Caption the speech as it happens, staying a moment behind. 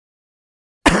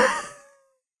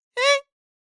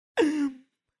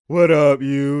What up,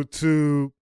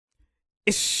 YouTube?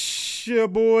 It's your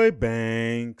boy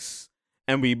Banks,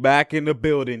 and we back in the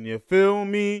building, you feel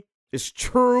me? It's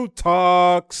True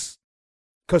Talks,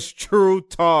 cause True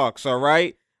Talks,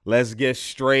 alright? Let's get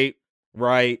straight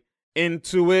right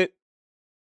into it.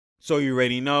 So you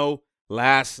already know,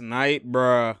 last night,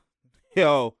 bruh,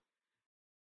 yo,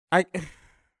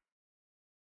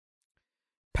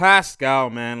 Pascal,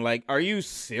 man, like, are you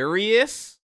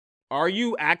serious? Are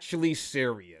you actually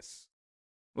serious?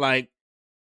 Like,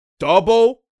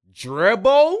 double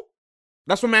dribble?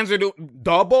 That's what mans are doing.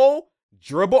 Double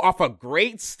dribble off a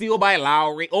great steal by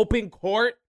Lowry. Open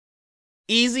court.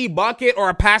 Easy bucket or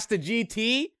a pass to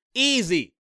GT.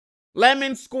 Easy.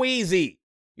 Lemon squeezy.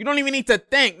 You don't even need to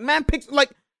think. Man picks,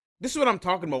 like, this is what I'm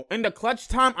talking about. In the clutch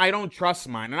time, I don't trust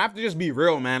mine. And I have to just be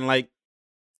real, man. Like,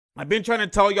 I've been trying to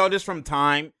tell y'all this from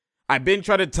time. I've been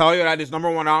trying to tell you that his number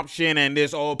one option and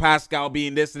this, Pascal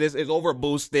being this is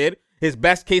overboosted. His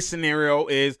best case scenario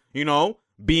is,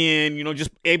 being,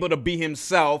 just able to be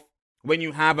himself when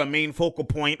you have a main focal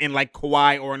point in like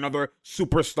Kawhi or another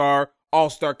superstar,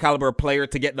 all-star caliber player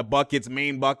to get the buckets,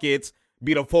 main buckets,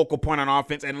 be the focal point on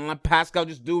offense. And let Pascal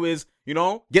just do his,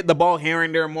 get the ball here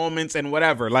and there moments and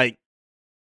whatever, like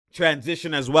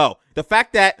transition as well. The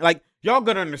fact that, like, y'all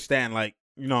gonna understand, like,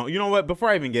 you know what, before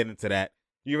I even get into that,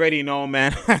 you already know,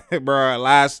 man, bro,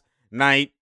 last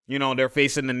night, they're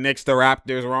facing the Knicks, the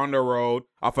Raptors were on the road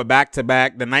off a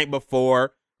back-to-back. The night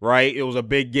before, right, it was a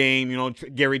big game.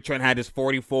 Gary Trent had his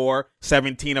 44,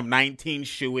 17 of 19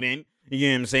 shooting. You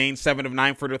know what I'm saying? 7 of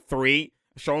 9 for the three,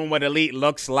 showing what elite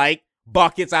looks like.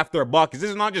 Buckets after buckets. This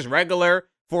is not just regular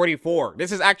 44.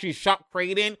 This is actually shot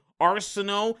creating,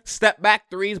 arsenal, step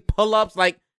back threes, pull-ups,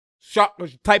 like shot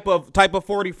type of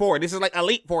 44. This is like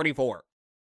elite 44.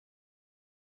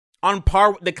 On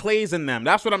par with the Clays in them.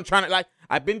 That's what I'm trying to, like,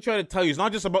 I've been trying to tell you. It's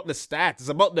not just about the stats. It's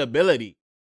about the ability.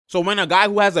 So when a guy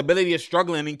who has ability is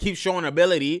struggling and keeps showing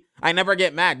ability, I never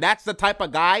get mad. That's the type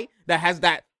of guy that has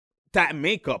that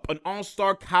makeup, an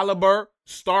all-star caliber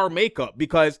star makeup,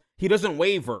 because he doesn't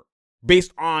waver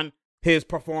based on his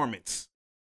performance.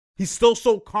 He's still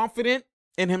so confident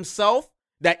in himself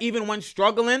that even when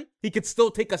struggling, he could still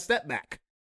take a step back.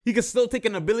 He could still take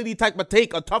an ability type of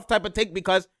take, a tough type of take,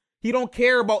 because he don't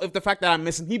care about if the fact that I'm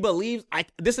missing. He believes,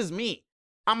 this is me.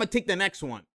 I'm going to take the next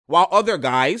one. While other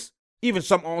guys, even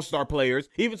some all-star players,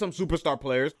 even some superstar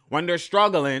players, when they're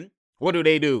struggling, what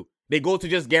do? They go to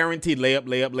just guaranteed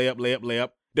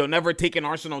layup. They'll never take an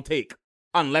arsenal take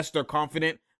unless they're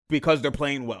confident because they're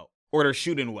playing well or they're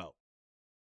shooting well.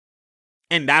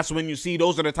 And that's when you see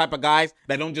those are the type of guys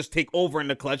that don't just take over in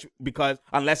the clutch, because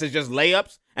unless it's just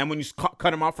layups, and when you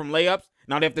cut them off from layups,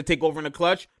 now they have to take over in the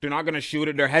clutch. They're not going to shoot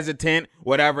it. They're hesitant,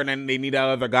 whatever, and then they need that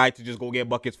other guy to just go get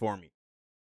buckets for me.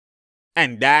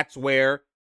 And that's where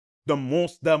the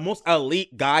most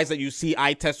elite guys that you see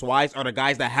eye test wise are the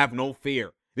guys that have no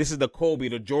fear. This is the Kobe,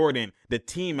 the Jordan, the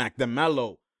T-Mac, the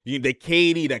Melo, the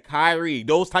KD, the Kyrie,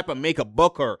 those type of makeup,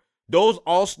 Booker, those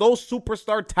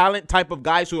superstar talent type of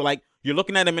guys who are like, you're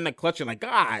looking at them in the clutch and like,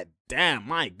 God damn,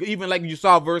 my, even like you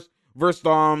saw versus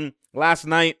last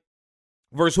night,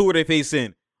 versus who were they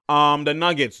facing? The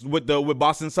Nuggets with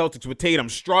Boston Celtics with Tatum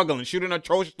struggling, shooting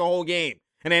atrocious the whole game.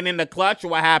 And then in the clutch,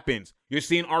 what happens? You're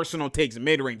seeing Arsenal takes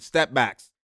mid-range, step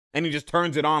backs. And he just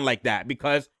turns it on like that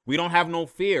because we don't have no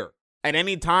fear. At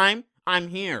any time, I'm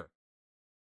here.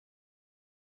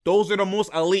 Those are the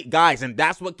most elite guys, and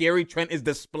that's what Gary Trent is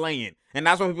displaying. And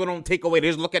that's what people don't take away. They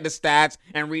just look at the stats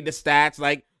and read the stats,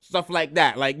 like stuff like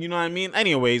that. Like, you know what I mean?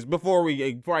 Anyways, before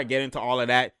I get into all of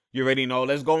that, you already know,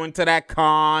 let's go into that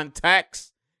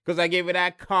context, because I gave it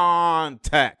that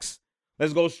context.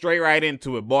 Let's go straight right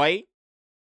into it, boy.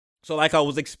 So like I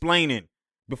was explaining,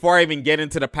 before I even get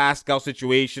into the Pascal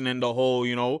situation and the whole,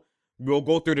 we'll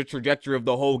go through the trajectory of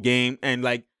the whole game. And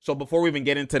like, so before we even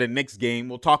get into the Knicks game,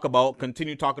 we'll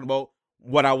continue talking about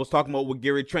what I was talking about with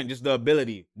Gary Trent, just the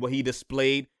ability, what he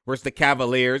displayed versus the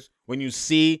Cavaliers. When you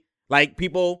see, like,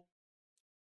 people,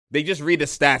 they just read the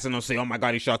stats and they'll say, oh my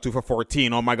God, he shot 2 for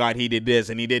 14. Oh my God, he did this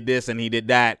and he did this and he did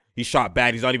that. He shot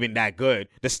bad. He's not even that good.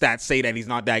 The stats say that he's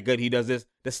not that good. He does this.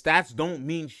 The stats don't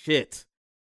mean shit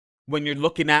when you're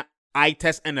looking at eye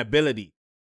test and ability.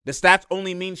 The stats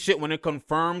only mean shit when it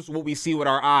confirms what we see with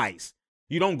our eyes.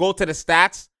 You don't go to the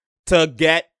stats to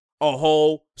get a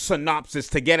whole synopsis,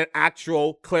 to get an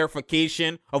actual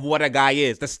clarification of what a guy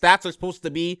is. The stats are supposed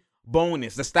to be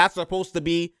bonus. The stats are supposed to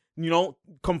be,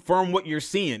 confirm what you're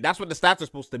seeing. That's what the stats are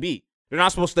supposed to be. They're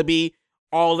not supposed to be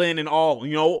all in and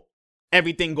all,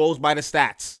 everything goes by the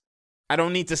stats. I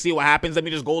don't need to see what happens. Let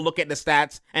me just go look at the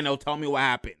stats and they'll tell me what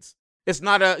happens. It's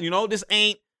not this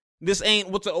ain't This ain't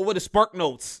what the Spark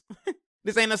Notes.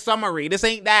 This ain't a summary. This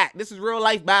ain't that. This is real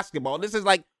life basketball. This is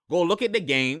like, go look at the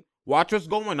game, watch what's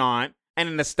going on, and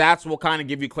then the stats will kind of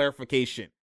give you clarification.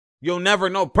 You'll never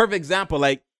know. Perfect example,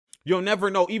 like, you'll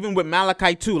never know, even with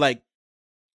Malachi too, like,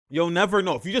 you'll never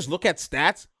know. If you just look at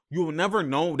stats, you will never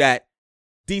know that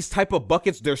these type of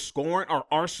buckets they're scoring are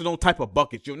Arsenal type of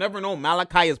buckets. You'll never know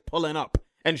Malachi is pulling up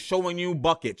and showing you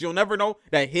buckets. You'll never know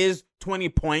that his 20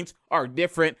 points are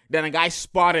different than a guy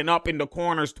spotting up in the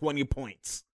corners 20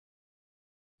 points.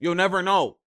 You'll never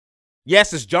know.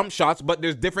 Yes, it's jump shots, but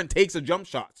there's different takes of jump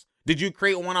shots. Did you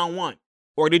create one-on-one?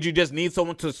 Or did you just need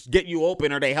someone to get you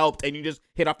open, or they helped and you just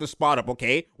hit off the spot up,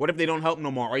 okay? What if they don't help no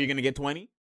more? Are you going to get 20?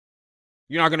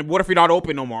 You're not going to, what if you're not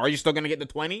open no more? Are you still going to get the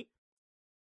 20?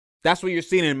 That's what you're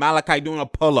seeing in Malachi doing a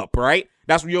pull-up, right?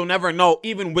 That's what you'll never know,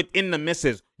 even within the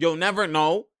misses. You'll never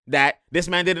know that this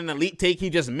man did an elite take, he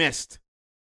just missed.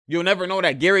 You'll never know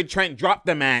that Gary Trent dropped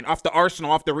the man off the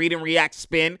Arsenal, off the read and react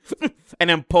spin, and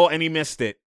then pull, and he missed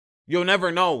it. You'll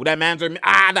never know that man's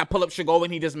that pull-up should go,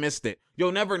 and he just missed it.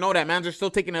 You'll never know that man's are still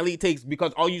taking elite takes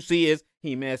because all you see is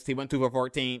he missed. He went 2 for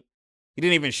 14. He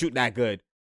didn't even shoot that good.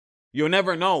 You'll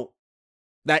never know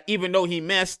that even though he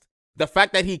missed, the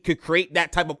fact that he could create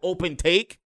that type of open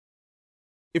take,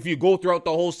 if you go throughout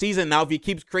the whole season now, if he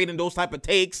keeps creating those type of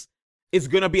takes, it's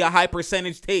going to be a high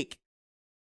percentage take.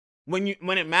 When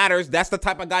it matters, that's the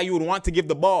type of guy you would want to give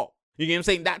the ball. You get what I'm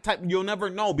saying? That type, you'll never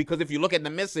know, because if you look at the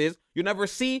misses, you'll never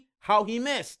see how he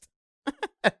missed.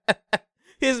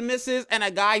 His misses and a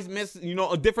guy's miss,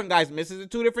 a different guy's misses are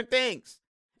two different things.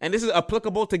 And this is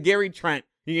applicable to Gary Trent.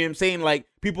 You know what I'm saying? Like,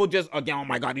 people just, again, oh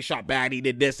my God, he shot bad, he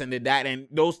did this and did that. And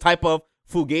those type of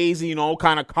fugazi,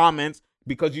 kind of comments,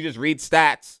 because you just read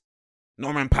stats.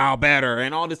 Norman Powell better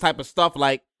and all this type of stuff.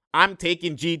 Like, I'm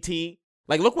taking GT.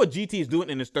 Like, look what GT is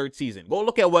doing in his third season. Go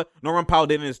look at what Norman Powell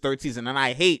did in his third season.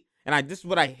 And this is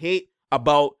what I hate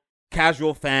about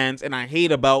casual fans, and I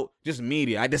hate about just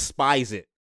media. I despise it,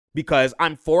 because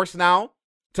I'm forced now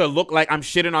to look like I'm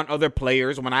shitting on other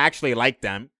players when I actually like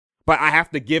them. But I have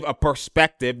to give a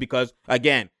perspective, because,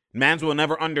 again, mans will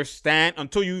never understand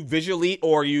until you visually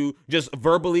or you just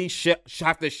verbally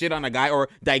have to shit on a guy or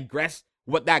digress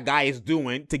what that guy is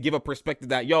doing to give a perspective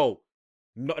that, yo,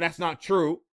 no, that's not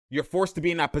true. You're forced to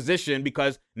be in that position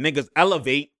because niggas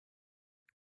elevate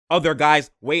other guys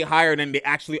way higher than they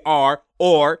actually are,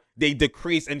 or they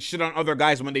decrease and shit on other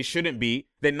guys when they shouldn't be.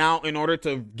 Then now, in order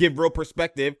to give real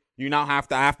perspective, you now have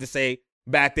to say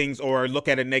bad things or look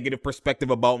at a negative perspective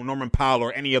about Norman Powell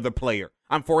or any other player.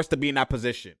 I'm forced to be in that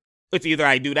position. It's either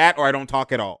I do that or I don't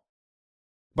talk at all.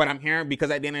 But I'm here because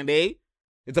at the end of the day,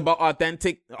 it's about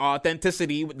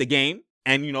authenticity with the game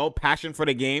and, passion for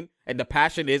the game. And the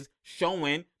passion is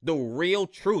showing the real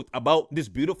truth about this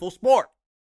beautiful sport.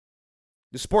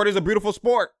 The sport is a beautiful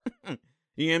sport. You know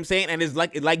what I'm saying? And it's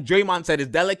like Draymond said,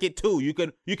 it's delicate too. You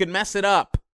could mess it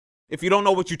up if you don't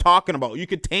know what you're talking about. You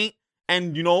could taint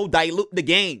and, dilute the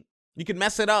game. You can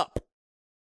mess it up.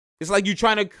 It's like you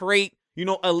trying to create,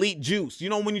 elite juice.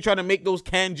 When you try to make those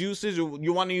canned juices,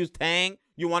 you want to use Tang.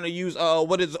 You want to use,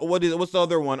 what's the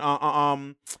other one?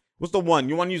 What's the one?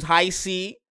 You want to use High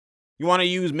C. You want to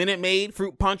use Minute Maid,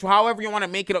 Fruit Punch, however you want to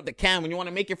make it up the can. When you want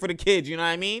to make it for the kids, you know what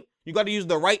I mean? You got to use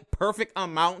the right perfect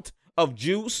amount of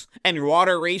juice and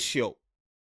water ratio.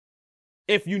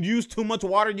 If you use too much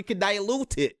water, you could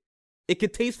dilute it. It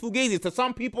could taste fugazi. To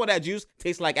some people, that juice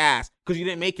tastes like ass because you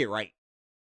didn't make it right.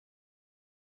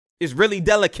 It's really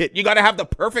delicate. You got to have the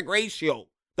perfect ratio,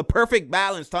 the perfect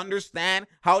balance to understand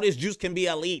how this juice can be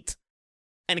elite.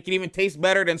 And it can even taste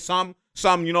better than some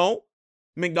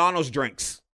McDonald's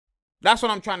drinks. That's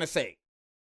what I'm trying to say.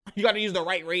 You got to use the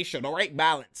right ratio, the right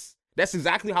balance. That's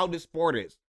exactly how this sport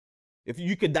is. If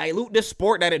you could dilute this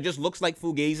sport that it just looks like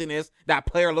fugaziness, that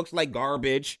player looks like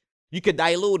garbage, you could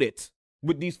dilute it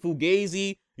with these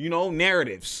fugazi,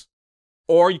 narratives.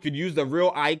 Or you could use the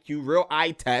real IQ, real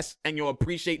eye test, and you'll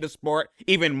appreciate the sport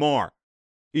even more.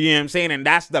 You know what I'm saying? And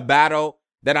that's the battle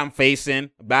that I'm facing,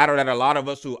 a battle that a lot of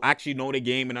us who actually know the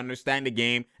game and understand the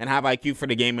game and have IQ for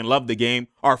the game and love the game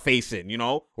are facing.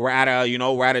 We're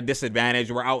at a disadvantage,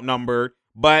 we're outnumbered,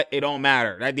 but it don't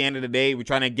matter. At the end of the day, we're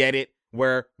trying to get it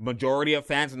where majority of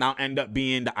fans now end up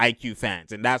being the IQ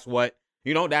fans. And that's what,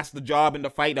 that's the job and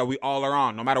the fight that we all are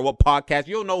on. No matter what podcast,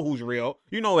 you'll know who's real.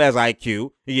 You know who has IQ.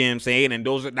 You know what I'm saying? And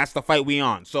that's the fight we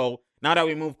on. So now that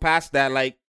we move past that,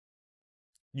 like,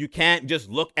 you can't just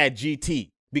look at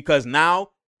GT, because now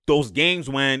those games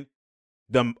when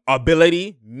the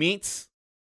ability meets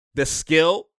the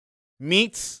skill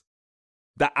meets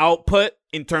the output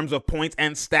in terms of points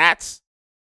and stats,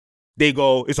 they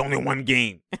go, it's only one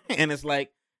game. And it's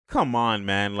like, come on,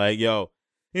 man. Like, yo,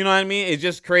 You know what I mean? It's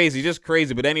just crazy,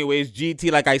 But anyways,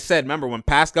 GT, like I said, remember when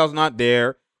Pascal's not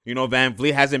there, you know, Van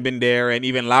Vliet hasn't been there, and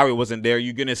even Lowry wasn't there,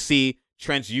 you're going to see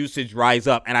Trent's usage rise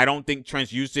up. And I don't think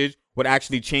Trent's usage would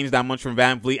actually change that much from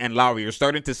Van Vliet and Lowry. You're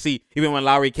starting to see, even when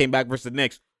Lowry came back versus the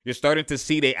Knicks, you're starting to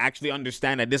see they actually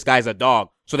understand that this guy's a dog.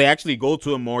 So they actually go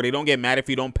to him more. They don't get mad if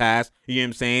he don't pass. You know what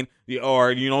I'm saying?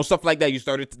 Or, you know, stuff like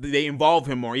that. They involve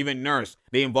him more. Even Nurse,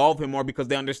 they involve him more because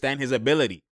they understand his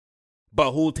ability.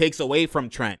 But who takes away from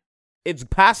Trent? It's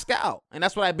Pascal. And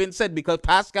that's what I've been said, because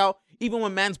Pascal, even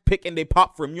when man's picking, they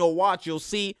pop for him. You'll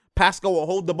see Pascal will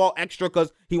hold the ball extra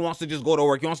because he wants to just go to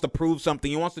work. He wants to prove something.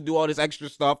 He wants to do all this extra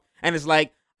stuff. And it's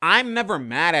like, I'm never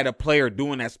mad at a player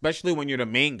doing that, especially when you're the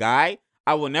main guy.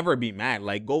 I will never be mad.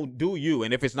 Like, go do you.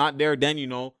 And if it's not there, then, you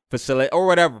know, facilitate or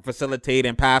whatever, facilitate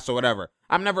and pass or whatever.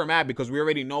 I'm never mad because we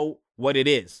already know what it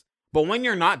is. But when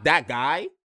you're not that guy,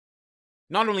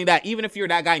 not only that, even if you're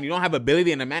that guy and you don't have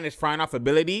ability and the man is frying off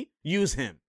ability, use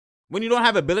him. When you don't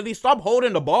have ability, stop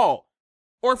holding the ball.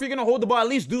 Or if you're going to hold the ball, at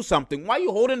least do something. Why are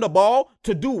you holding the ball?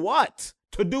 To do what?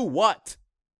 To do what?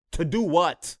 To do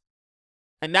what?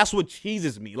 And that's what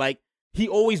cheeses me. Like, he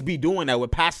always be doing that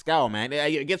with Pascal, man.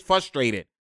 It gets frustrated.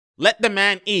 Let the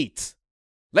man eat.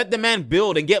 Let the man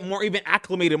build and get more even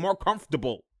acclimated, more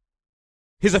comfortable.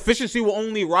 His efficiency will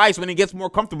only rise when he gets more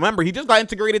comfortable. Remember, he just got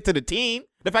integrated to the team.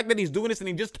 The fact that he's doing this and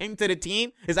he just came to the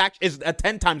team is a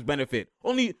 10 times benefit.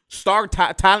 Only star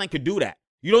talent could do that.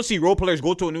 You don't see role players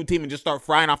go to a new team and just start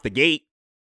frying off the gate.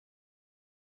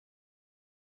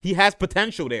 He has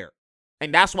potential there.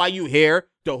 And that's why you hear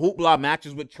the hoopla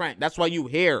matches with Trent. That's why you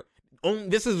hear.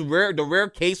 This is the rare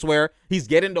case where he's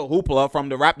getting the hoopla from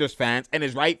the Raptors fans, and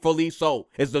is rightfully so.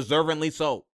 It's deservingly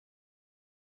so.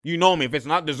 You know me. If it's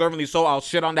not deservingly so, I'll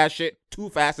shit on that shit too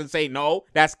fast and say, no,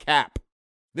 that's cap.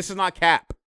 This is not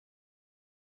cap.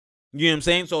 You know what I'm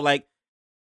saying? So, like,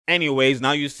 anyways,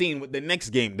 now you've seen with the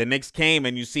Knicks game. The Knicks came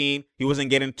and you seen he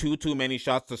wasn't getting too many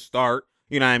shots to start.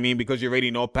 You know what I mean? Because you already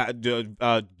know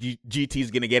GT's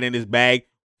going to get in his bag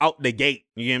out the gate.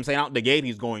 You know what I'm saying? Out the gate,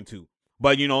 he's going to.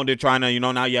 But, you know, they're trying to, you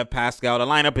know, now you have Pascal. The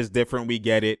lineup is different. We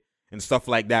get it. And stuff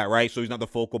like that, right? So he's not the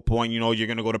focal point. You know, you're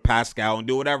going to go to Pascal and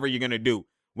do whatever you're going to do.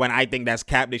 When I think that's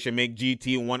cap, they should make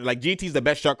GT one. Like, GT's the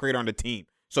best shot creator on the team.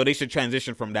 So they should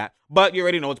transition from that. But you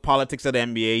already know it's politics of the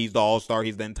NBA. He's the all-star.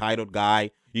 He's the entitled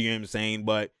guy. You know what I'm saying?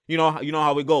 But you know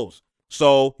how it goes.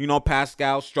 So, you know,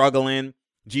 Pascal struggling.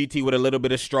 GT with a little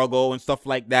bit of struggle and stuff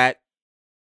like that.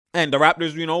 And the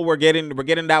Raptors, you know, we're getting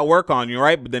that work on you,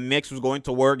 right? But the Knicks was going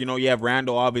to work. You know, you have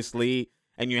Randall, obviously,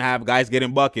 and you have guys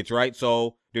getting buckets, right?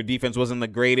 So their defense wasn't the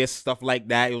greatest, stuff like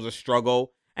that. It was a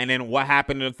struggle. And then what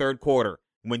happened in the third quarter?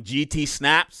 When GT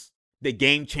snaps, the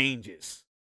game changes.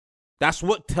 That's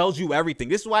what tells you everything.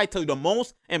 This is why I tell you the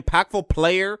most impactful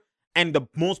player and the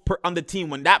most on the team,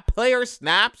 when that player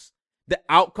snaps, the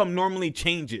outcome normally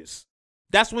changes.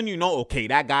 That's when you know, okay,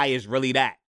 that guy is really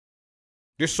that.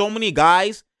 There's so many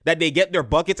guys that they get their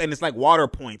buckets and it's like water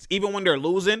points. Even when they're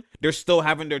losing, they're still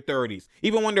having their 30s.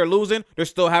 Even when they're losing, they're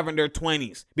still having their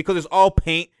 20s. Because it's all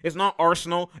paint. It's not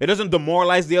Arsenal. It doesn't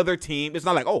demoralize the other team. It's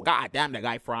not like, oh, god damn, that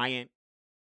guy frying.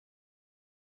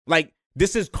 Like,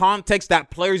 this is context that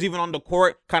players even on the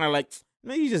court kind of like,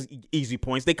 maybe just easy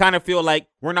points. They kind of feel like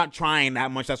we're not trying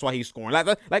that much. That's why he's scoring.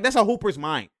 Like that's a Hooper's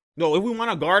mind. No, if we want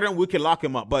to guard him, we can lock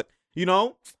him up. But, you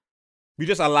know, we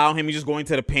just allow him. He's just going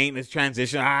to the paint. His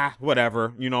transition.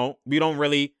 Whatever. You know, we don't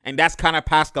really. And that's kind of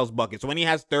Pascal's bucket. So when he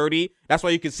has 30, that's why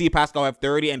you can see Pascal have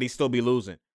 30 and they still be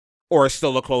losing. Or it's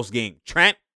still a close game.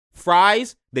 Trent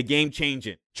fries, the game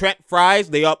changing. Trent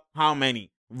fries, they up how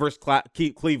many versus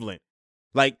Cleveland?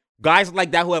 Like, guys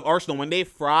like that who have Arsenal, when they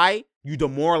fry, you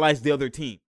demoralize the other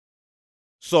team.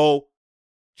 So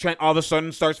Trent all of a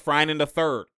sudden starts frying in the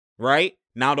third, right?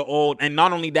 Now and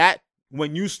not only that,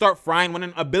 when you start frying, when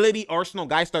an ability Arsenal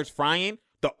guy starts frying,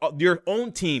 your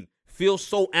own team feels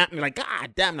so amped. Like,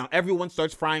 god damn, now everyone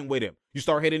starts frying with him. You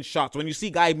start hitting shots. When you see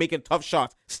guys making tough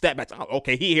shots, step back. Oh,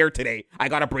 okay, he here today. I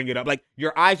got to bring it up. Like,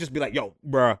 your eyes just be like, yo,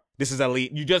 bruh, this is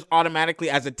elite. You just automatically,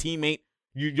 as a teammate,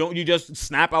 you just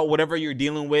snap out whatever you're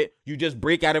dealing with. You just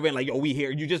break out of it like, yo, we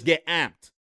here. You just get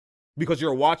amped because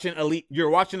you're watching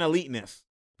eliteness.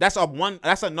 That's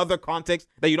another context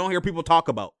that you don't hear people talk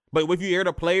about. But if you hear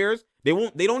the players, they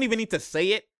don't even need to say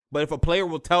it. But if a player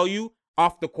will tell you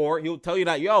off the court, he'll tell you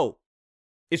that, yo,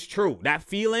 it's true. That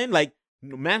feeling, like,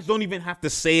 mans don't even have to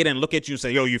say it and look at you and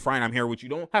say, yo, you fine, I'm here with you.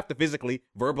 Don't have to physically,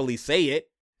 verbally say it.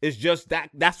 It's just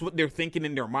that's what they're thinking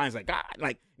in their minds. Like, God,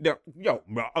 like, yo,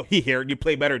 bro, oh, he here. You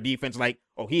play better defense. Like,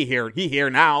 oh, he here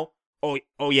now. Oh,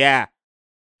 yeah.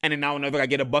 And then now another guy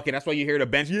get a bucket. That's why you hear the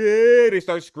bench. Yeah, they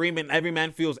start screaming. Every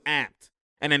man feels amped.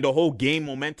 And then the whole game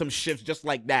momentum shifts just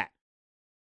like that.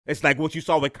 It's like what you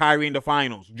saw with Kyrie in the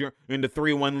finals, in the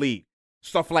 3-1 lead. It's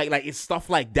stuff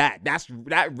like that.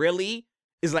 That really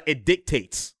is like, it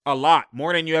dictates a lot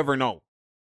more than you ever know.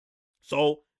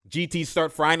 So GT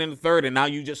start frying in the third, and now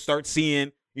you just start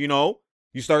seeing,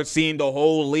 you start seeing the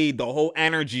whole lead, the whole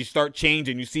energy start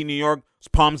changing. You see New York's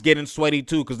palms getting sweaty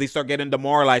too because they start getting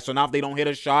demoralized. So now if they don't hit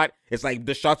a shot, it's like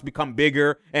the shots become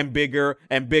bigger and bigger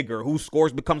and bigger. Who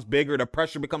scores becomes bigger. The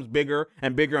pressure becomes bigger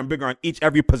and bigger and bigger on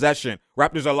every possession.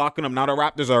 Raptors are locking them. Now the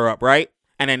Raptors are up, right?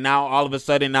 And then now all of a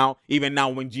sudden even now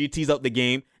when GT's out the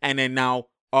game, and then now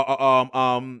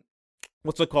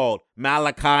what's it called?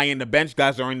 Malachi and the bench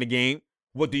guys are in the game.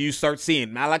 What do you start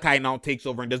seeing? Malachi now takes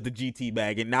over and does the GT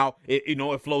bag. And now,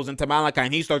 it flows into Malachi.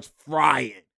 And he starts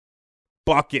frying.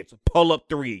 Buckets. Pull-up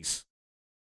threes.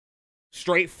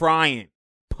 Straight frying.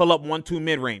 Pull-up 1-2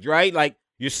 mid-range, right? Like,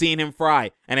 you're seeing him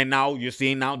fry. And then now, you're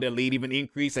seeing now the lead even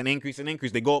increase and increase and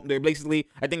increase. They go up there basically,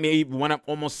 I think they even went up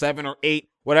almost 7 or 8,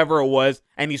 whatever it was.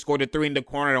 And he scored a 3 in the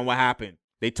corner. And what happened?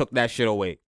 They took that shit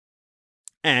away.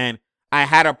 And I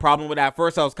had a problem with that. At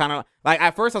first, I was kind of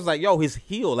like, yo, his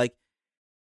heel, like,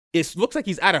 it looks like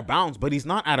he's out of bounds, but he's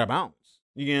not out of bounds.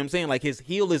 You know what I'm saying? Like, his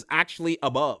heel is actually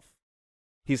above.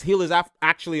 His heel is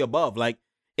actually above. Like,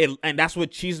 and that's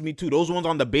what cheesed me too. Those ones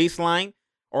on the baseline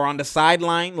or on the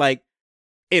sideline, like,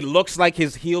 it looks like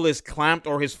his heel is clamped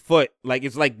or his foot, like,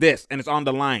 it's like this, and it's on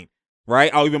the line,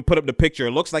 right? I'll even put up the picture.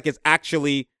 It looks like it's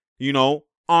actually,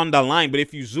 on the line. But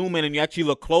if you zoom in and you actually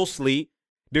look closely,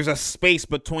 there's a space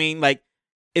between, like,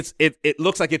 it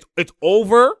looks like it's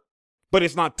over, but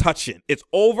it's not touching. It's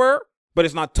over, but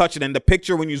it's not touching. And the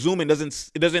picture, when you zoom in,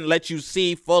 it doesn't let you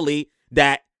see fully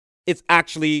that it's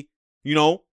actually,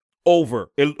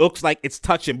 over. It looks like it's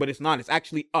touching, but it's not. It's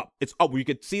actually up. It's up. You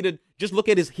could see just look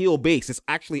at his heel base. It's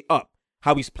actually up,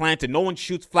 how he's planted. No one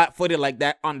shoots flat-footed like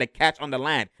that on the catch on the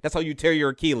land. That's how you tear your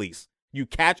Achilles. You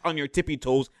catch on your tippy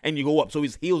toes and you go up. So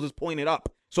his heels is pointed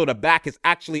up. So the back is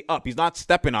actually up. He's not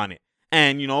stepping on it.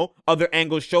 And, other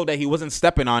angles show that he wasn't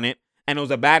stepping on it. And it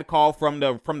was a bad call from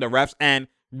the refs. And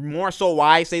more so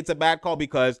why I say it's a bad call,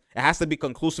 because it has to be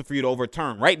conclusive for you to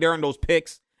overturn. Right there in those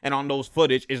pics and on those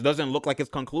footage, it doesn't look like it's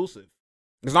conclusive.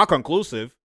 It's not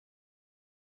conclusive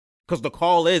because the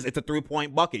call is it's a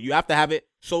 3-point bucket. You have to have it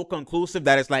so conclusive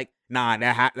that it's like, nah,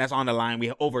 that's on the line.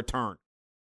 We overturn.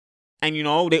 And,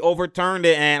 they overturned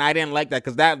it, and I didn't like that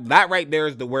because that right there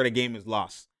is where the game is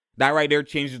lost. That right there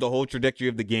changes the whole trajectory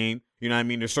of the game. You know what I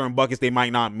mean? There's certain buckets they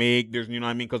might not make. There's,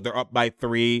 because they're up by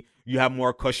 3. You have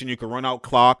more cushion. You can run out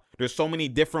clock. There's so many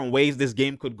different ways this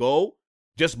game could go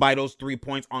just by those 3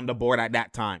 points on the board at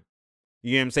that time.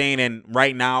 You know what I'm saying? And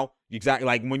right now, exactly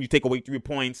like when you take away 3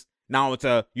 points, now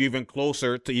you're even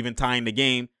closer to even tying the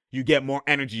game. You get more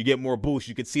energy. You get more boost.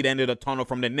 You can see the end of the tunnel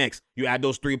from the Knicks. You add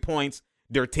those 3 points.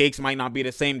 Their takes might not be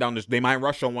the same down there. They might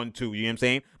rush on 1-2. You know what I'm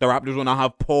saying? The Raptors will not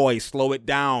have poise, slow it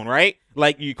down, right?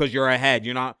 Like because you're ahead.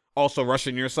 You're not also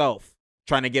rushing yourself,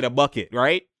 trying to get a bucket,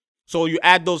 right? So you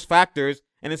add those factors,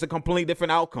 and it's a completely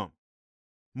different outcome.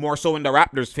 More so in the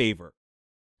Raptors' favor,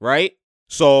 right?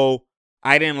 So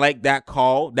I didn't like that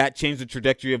call. That changed the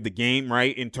trajectory of the game,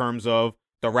 right? In terms of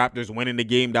the Raptors winning the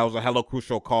game. That was a hella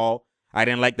crucial call. I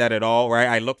didn't like that at all, right?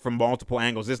 I looked from multiple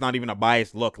angles. It's not even a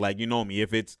biased look. Like, you know me.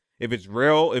 If it's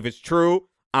real, if it's true,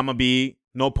 I'm going to be,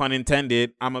 no pun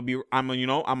intended, I'm going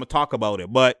to talk about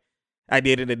it. But at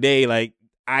the end of the day, like,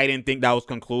 I didn't think that was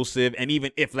conclusive. And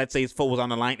even if, let's say his foot was on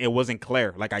the line, it wasn't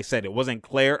clear. Like I said, it wasn't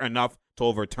clear enough to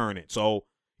overturn it. So,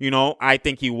 I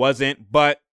think he wasn't.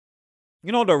 But,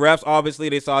 the refs, obviously,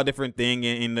 they saw a different thing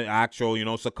in the actual,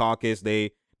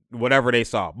 Secaucus, whatever they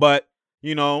saw. But,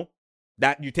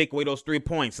 that you take away those 3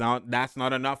 points. Now, that's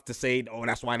not enough to say, oh,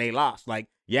 that's why they lost. Like,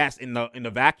 yes, in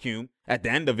the vacuum, at the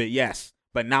end of it, yes.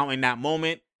 But now in that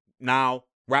moment, now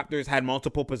Raptors had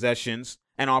multiple possessions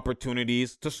and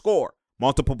opportunities to score.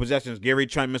 Multiple possessions. Gary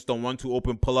Trent missed a 1-2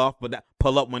 open pull-up, but that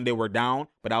pull-up when they were down.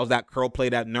 But that was that curl play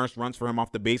that Nurse runs for him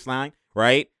off the baseline,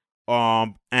 right?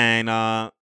 And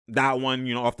that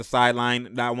one, off the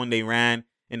sideline, that one they ran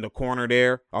in the corner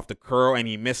there off the curl, and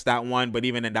he missed that one. But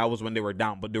even then, that was when they were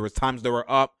down. But there was times they were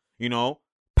up,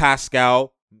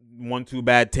 Pascal, 1-2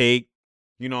 bad take,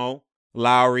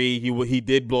 Lowry, he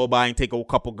did blow by and take a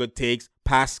couple good takes.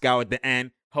 Pascal at the end,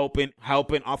 helping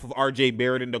off of RJ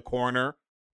Barrett in the corner.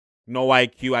 No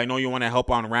IQ. I know you want to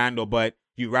help on Randall, but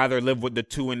you'd rather live with the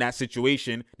 2 in that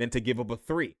situation than to give up a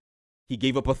 3. He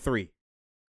gave up a 3.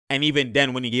 And even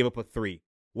then, when he gave up a 3,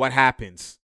 what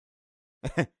happens?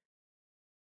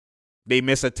 They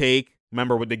miss a take,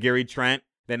 remember, with the Gary Trent.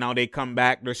 Then now they come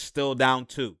back. They're still down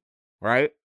 2, right?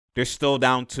 They're still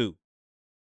down 2.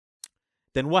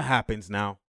 then what happens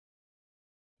now?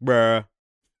 Bruh.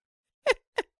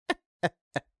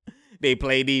 They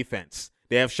play defense.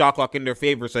 They have shot clock in their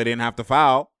favor, so they didn't have to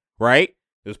foul, right?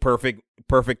 It was perfect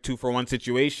 2-for-1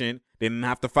 situation. They didn't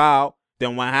have to foul.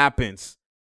 Then what happens?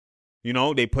 You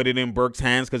know, they put it in Burke's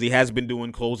hands because he has been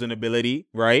doing closing ability,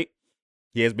 right?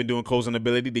 He has been doing closing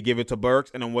ability to give it to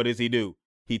Burks, and then what does he do?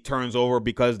 He turns over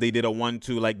because they did a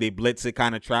 1-2, like they blitz it,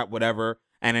 kind of trap, whatever,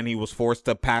 and then he was forced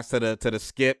to pass to the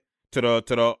skip to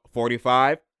the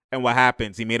 45. And what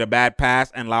happens? He made a bad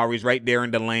pass, and Lowry's right there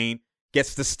in the lane,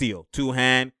 gets the steal,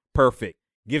 2-hand, perfect.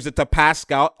 Gives it to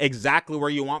Pascal, exactly where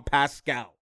you want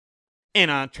Pascal. In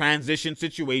a transition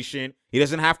situation, he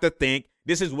doesn't have to think.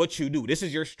 This is what you do. This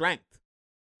is your strength.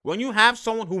 When you have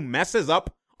someone who messes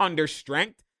up on their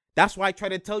strength, that's why I try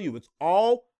to tell you, it's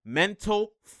all mentally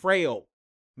frail,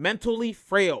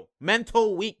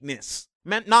 mental weakness,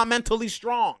 not mentally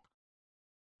strong.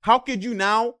 How could you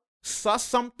now suss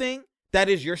something that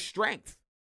is your strength?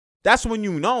 That's when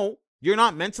you know you're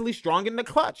not mentally strong in the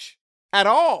clutch at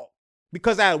all.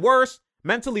 Because at worst,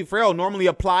 mentally frail normally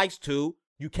applies to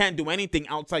you can't do anything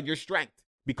outside your strength.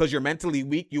 Because you're mentally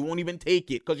weak, you won't even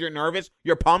take it. Because you're nervous,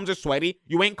 your palms are sweaty,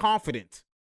 you ain't confident.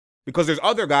 Because there's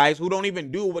other guys who don't even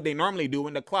do what they normally do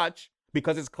in the clutch.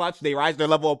 Because it's clutch, they rise their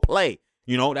level of play.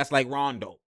 You know, that's like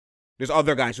Rondo. There's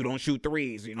other guys who don't shoot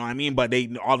threes, you know what I mean? But they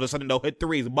all of a sudden they'll hit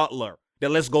threes. Butler. The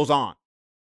list goes on.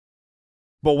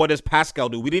 But what does Pascal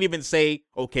do? We didn't even say,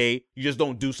 okay, you just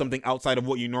don't do something outside of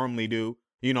what you normally do.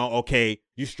 You know, okay,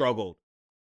 you struggled.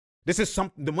 This is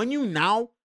something, when you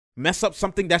now mess up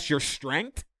something that's your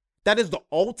strength, that is the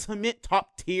ultimate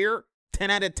top tier 10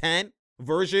 out of 10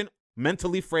 version,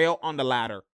 mentally frail on the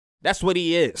ladder. That's what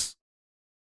he is.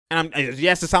 And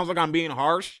yes, it sounds like I'm being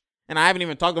harsh, and I haven't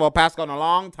even talked about Pascal in a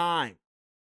long time.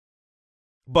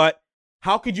 But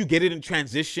how could you get it in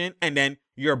transition and then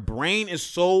your brain is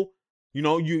so, you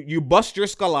know, you bust your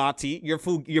Scalati,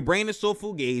 your brain is so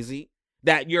fugazi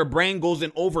that your brain goes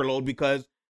in overload because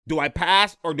do I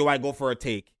pass or do I go for a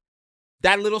take?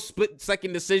 That little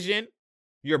split-second decision,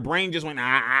 your brain just went,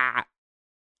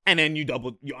 and then you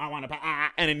I want to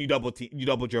pass, and then you double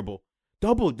dribble.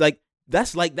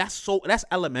 That's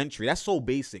elementary. That's so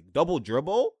basic. Double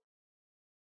dribble?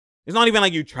 It's not even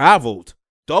like you traveled.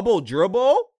 Double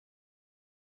dribble?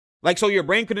 Like, so your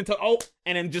brain couldn't tell,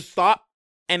 and then just stop,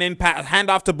 and then hand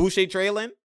off to Boucher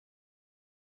trailing?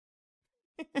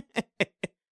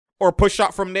 Or push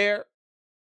shot from there?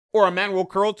 Or a man will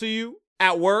curl to you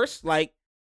at worst? Like,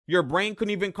 your brain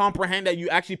couldn't even comprehend that you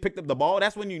actually picked up the ball?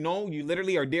 That's when you know you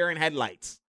literally are deer in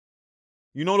headlights.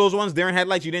 You know those ones, deer in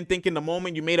headlights, you didn't think in the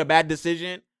moment, you made a bad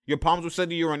decision, your palms were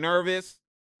sweaty, you were nervous,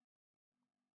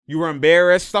 you were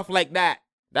embarrassed, stuff like that.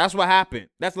 That's what happened.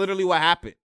 That's literally what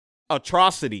happened.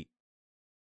 Atrocity.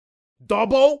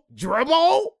 Double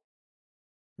dribble?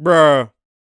 Bruh.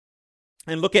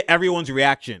 And look at everyone's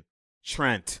reaction.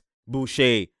 Trent,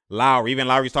 Boucher, Lowry. Even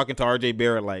Lowry's talking to RJ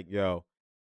Barrett like, yo,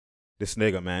 this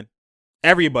nigga, man.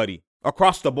 Everybody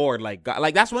across the board. Like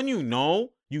that's when you know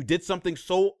you did something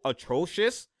so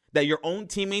atrocious that your own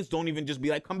teammates don't even just be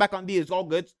like, come back on D, it's all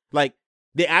good. Like,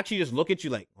 they actually just look at you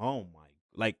like, oh my,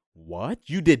 like, what?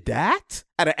 You did that?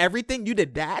 Out of everything, you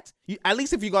did that? At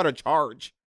least if you got a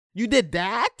charge. You did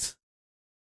that?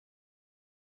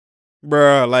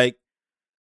 Bruh, like,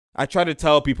 I try to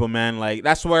tell people, man, like,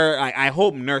 that's where I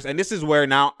hope Nurse, and this is where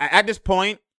now, at this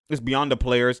point, it's beyond the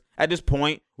players. At this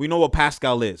point, we know what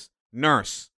Pascal is.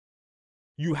 Nurse.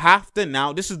 You have to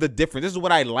now, this is the difference. This is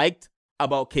what I liked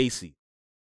about Casey.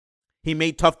 He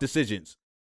made tough decisions.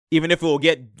 Even if it will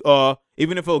get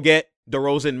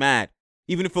DeRozan mad.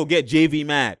 Even if it'll get JV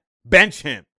mad. Bench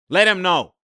him. Let him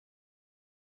know.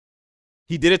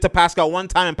 He did it to Pascal one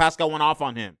time and Pascal went off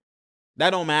on him.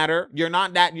 That don't matter. You're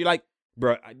not that. You're like,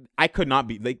 bro, I could not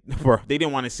be. They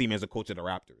didn't want to see me as a coach of the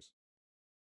Raptors.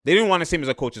 They didn't want to see me as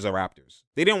a coach of the Raptors.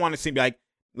 They didn't want to see me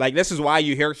like this is why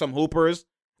you hear some hoopers,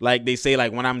 like they say,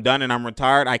 like, when I'm done and I'm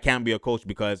retired, I can't be a coach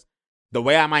because the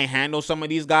way I might handle some of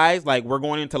these guys, like, we're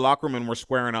going into locker room and we're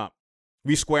squaring up.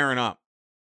 We squaring up.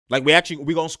 Like,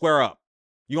 we gonna square up.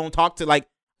 You gonna talk to, like,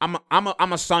 I'm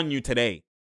a son you today.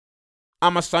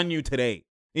 I'm a son you today.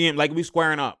 Like, we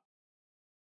squaring up.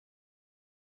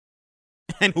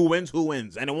 And who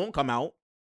wins? And it won't come out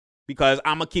because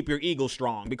I'm going to keep your ego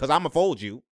strong because I'm going to fold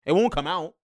you. It won't come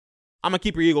out. I'm going to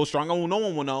keep your ego strong. No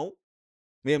one will know. You know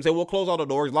what I'm saying? We'll close all the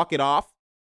doors, lock it off.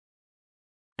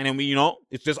 And then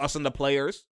it's just us and the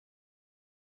players.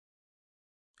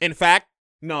 In fact,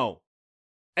 no.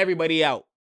 Everybody out.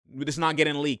 It's not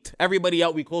getting leaked. Everybody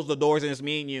out. We close the doors and it's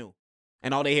me and you.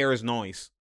 And all they hear is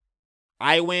noise.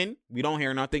 I win, we don't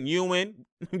hear nothing. You win,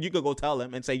 you could go tell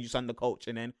him and say you son the coach.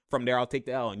 And then from there, I'll take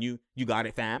the L and you got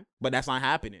it, fam. But that's not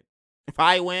happening. If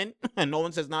I win and no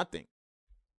one says nothing,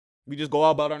 we just go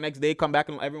about our next day, come back,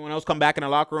 and everyone else come back in the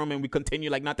locker room and we continue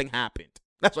like nothing happened.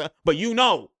 That's what, but you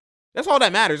know, that's all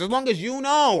that matters. As long as you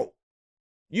know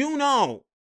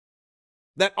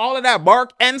that all of that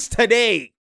bark ends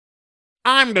today.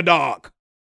 I'm the dog.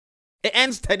 It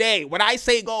ends today. What I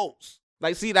say goes.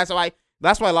 Like, see, that's why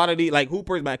a lot of the, like,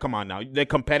 hoopers, man, come on now. They're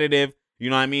competitive. You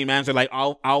know what I mean? Man, they're like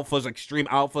alphas, extreme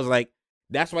alphas. Like,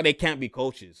 that's why they can't be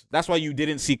coaches. That's why you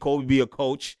didn't see Kobe be a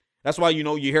coach. That's why, you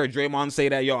know, you hear Draymond say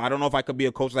that, yo, I don't know if I could be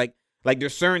a coach. Like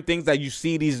there's certain things that you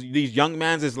see these young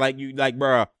mans is like, you like,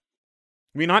 bruh,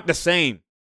 we're not the same.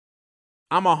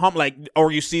 I'm a like,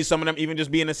 or you see some of them even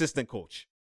just be an assistant coach.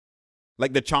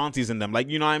 Like the Chaunceys in them. Like,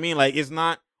 you know what I mean? Like, it's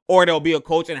not, or they'll be a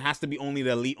coach and it has to be only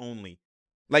the elite only.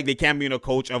 Like, they can't be a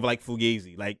coach of, like,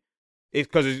 Fugazi. Like, it's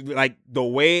because, it's, like, the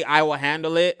way I will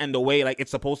handle it and the way, like,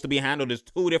 it's supposed to be handled is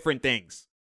two different things.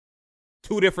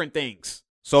 Two different things.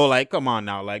 So, like, come on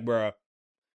now. Like, bro,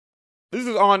 this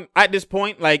is on, at this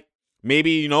point, like,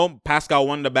 maybe, you know, Pascal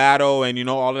won the battle and, you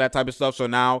know, all of that type of stuff. So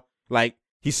now, like,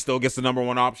 he still gets the number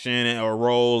one option or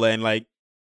role and, like,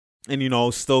 and, you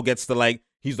know, still gets the, like,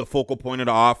 he's the focal point of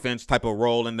the offense type of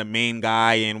role and the main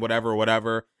guy and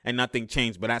whatever, and nothing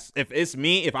changed. But that's, if it's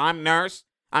me, if I'm Nurse,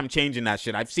 I'm changing that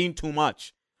shit. I've seen too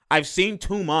much. Like,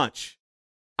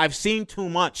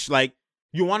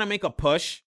 you want to make a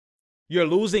push. You're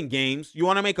losing games. You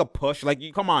want to make a push. Like,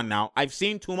 come on now. I've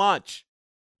seen too much.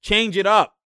 Change it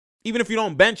up. Even if you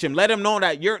don't bench him, let him know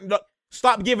that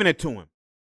stop giving it to him.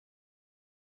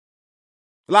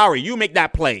 Lowry, you make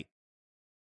that play.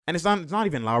 And it's not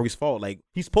even Lowry's fault. Like,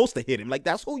 he's supposed to hit him. Like,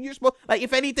 that's who you're supposed, like,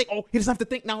 if anything, oh, he doesn't have to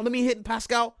think now. Let me hit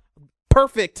Pascal.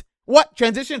 Perfect. What?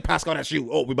 Transition? Pascal, that's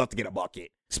you. Oh, we're about to get a bucket.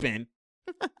 Spin.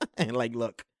 And, like,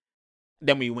 look.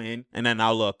 Then we win. And then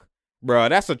now look. Bruh,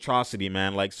 that's atrocity,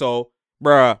 man. Like, so,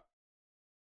 bruh,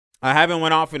 I haven't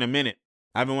went off in a minute.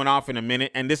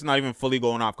 And this is not even fully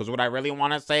going off. Because what I really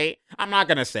want to say, I'm not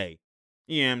going to say.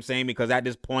 You know what I'm saying? Because at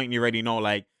this point, you already know,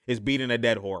 like, it's beating a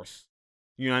dead horse.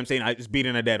 You know what I'm saying? It's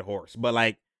beating a dead horse. But,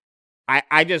 like,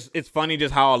 I just, it's funny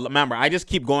just how, remember, I just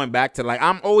keep going back to, like,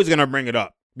 I'm always going to bring it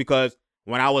up. Because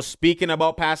when I was speaking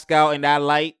about Pascal in that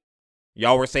light,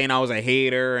 y'all were saying I was a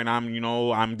hater and I'm, you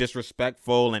know, I'm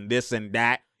disrespectful and this and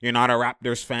that. You're not a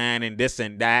Raptors fan and this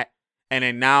and that. And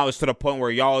then now it's to the point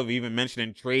where y'all have even mentioned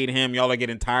and trade him. Y'all are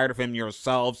getting tired of him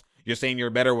yourselves. You're saying you're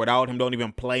better without him. Don't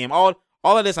even play him. All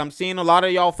of this, I'm seeing a lot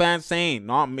of y'all fans saying.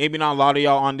 Maybe not a lot of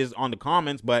y'all on the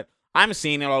comments, but I'm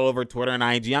seeing it all over Twitter and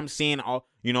IG. I'm seeing all,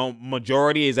 you know,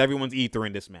 majority is everyone's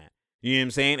ethering this man. You know what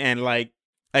I'm saying? And, like,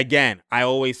 again, I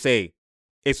always say,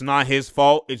 it's not his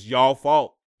fault. It's y'all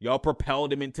fault. Y'all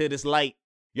propelled him into this light.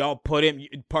 Y'all put him,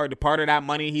 part of that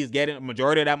money he's getting,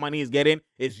 majority of that money he's getting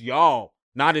is y'all,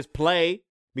 not his play.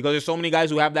 Because there's so many guys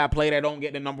who have that play that don't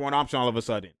get the number one option all of a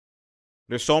sudden.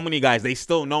 There's so many guys. They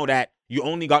still know that you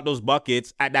only got those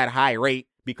buckets at that high rate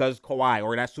because Kawhi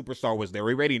or that superstar was there.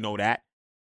 We already know that.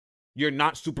 You're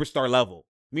not superstar level.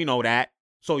 We know that.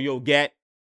 So you'll get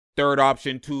third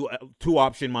option, two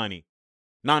option money.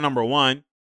 Not number one.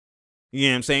 You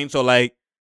know what I'm saying? So, like,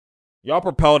 y'all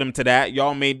propelled him to that.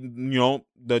 Y'all made, you know,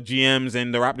 the GMs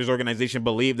and the Raptors organization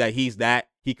believe that he's that.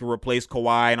 He can replace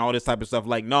Kawhi and all this type of stuff.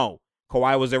 Like, no.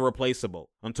 Kawhi was irreplaceable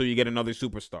until you get another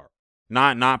superstar.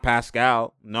 Not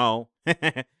Pascal. No.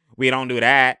 We don't do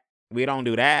that. We don't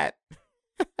do that.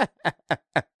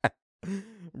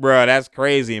 Bro, that's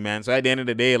crazy, man. So at the end of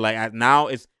the day, like, now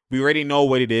we already know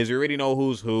what it is. We already know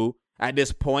who's who. At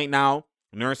this point now,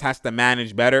 Nurse has to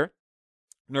manage better.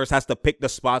 Nurse has to pick the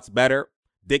spots better,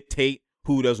 dictate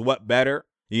who does what better.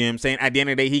 You know what I'm saying? At the end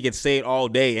of the day, he could say it all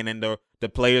day, and then the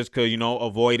players could, you know,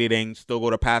 avoid it and still go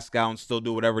to Pascal and still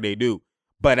do whatever they do.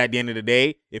 But at the end of the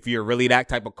day, if you're really that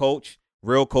type of coach,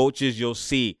 real coaches, you'll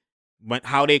see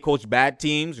how they coach bad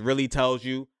teams really tells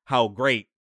you how great.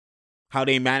 How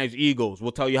they manage egos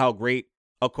will tell you how great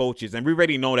a coach is. And we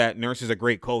already know that Nurse is a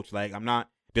great coach. Like, I'm not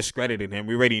discrediting him.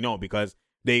 We already know because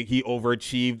he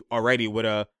overachieved already with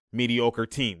a mediocre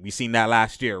team. We seen that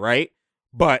last year, right?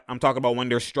 But I'm talking about when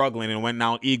they're struggling and when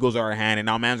now egos are at hand and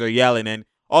now mans are yelling and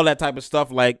all that type of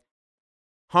stuff. Like,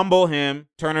 humble him,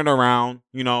 turn it around.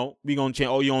 You know, we gonna change.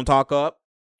 Oh, you gonna talk up?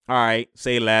 All right,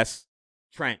 say less.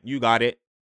 Trent, you got it.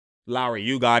 Lowry,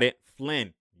 you got it.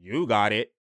 Flynn, you got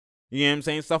it. You know what I'm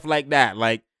saying? Stuff like that.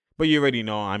 Like, but you already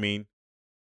know, I mean,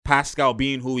 Pascal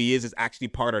being who he is actually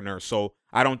part of Nurse. So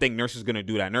I don't think Nurse is going to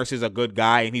do that. Nurse is a good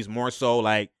guy, and he's more so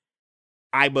like,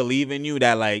 I believe in you,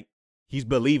 that, like, he's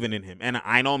believing in him. And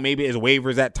I know maybe it's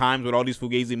waivers at times with all these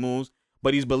Fugazi moves,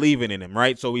 but he's believing in him,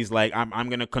 right? So he's like, I'm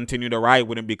gonna continue to ride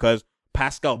with him because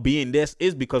Pascal being this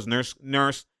is because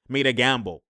Nurse made a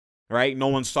gamble, right? No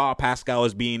one saw Pascal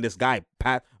as being this guy.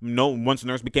 Once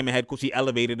Nurse became a head coach, he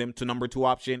elevated him to number 2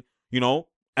 option,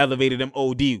 elevated him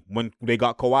OD when they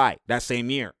got Kawhi that same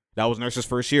year. That was Nurse's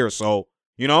first year. So,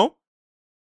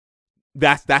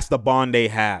 that's the bond they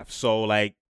have. So,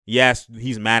 like, yes,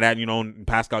 he's mad at,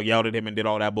 Pascal yelled at him and did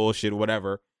all that bullshit or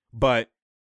whatever, but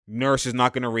Nurse is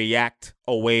not going to react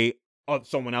a way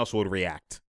someone else would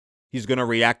react. He's going to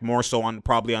react more so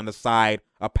probably on the side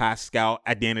of Pascal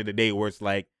at the end of the day, where it's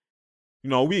like,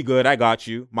 we good. I got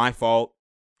you. My fault.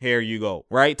 Here you go.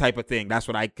 Right? Type of thing. That's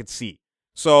what I could see.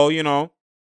 So,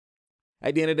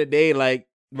 at the end of the day, like,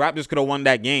 Raptors could have won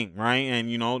that game, right? And,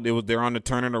 they're on the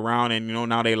turning around, and,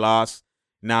 now they lost.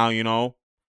 Now,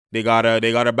 they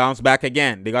gotta bounce back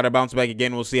again.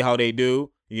 We'll see how they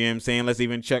do. You know what I'm saying? Let's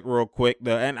even check real quick.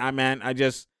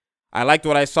 I liked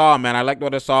what I saw, man. I liked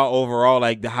what I saw overall,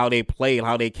 like how they played,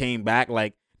 how they came back.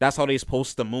 Like, that's how they're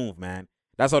supposed to move, man.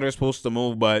 That's how they're supposed to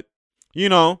move. But,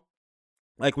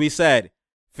 like we said,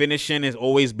 finishing has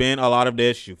always been a lot of the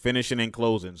issue, finishing and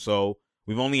closing. So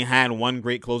we've only had one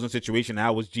great closing situation.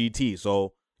 That was GT.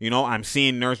 So, I'm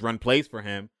seeing Nurse run plays for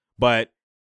him, but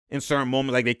in certain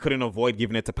moments, like, they couldn't avoid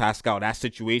giving it to Pascal. That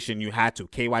situation, you had to.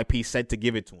 KYP said to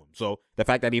give it to him. So the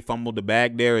fact that he fumbled the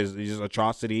bag there is just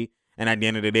atrocity. And at the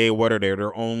end of the day, what are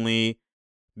they?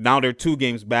 They're 2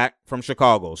 games back from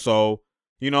Chicago. So,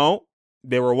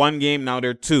 they were 1 game, now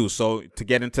they're 2. So to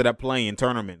get into that play-in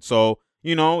tournament. So,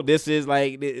 this is,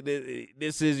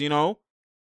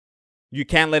 you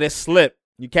can't let it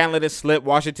slip.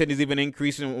 Washington is even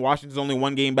increasing. Washington's only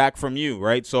 1 game back from you,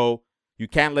 right? So you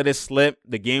can't let it slip.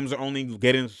 The games are only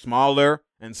getting smaller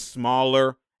and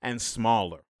smaller and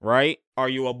smaller, right? Are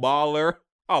you a baller?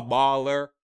 A baller?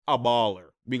 A baller.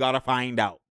 We got to find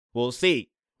out. We'll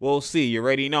see. You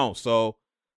already know. So,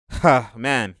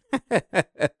 man.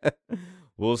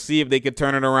 We'll see if they could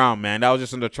turn it around, man. That was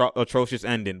just an atrocious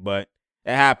ending, but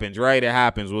it happens, right? It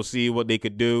happens. We'll see what they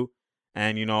could do.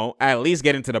 And, at least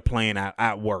get into the play-in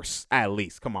at worst. At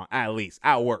least. Come on. At least.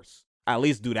 At worst. At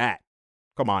least do that.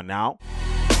 Come on now.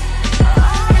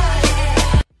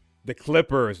 The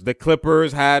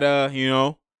Clippers had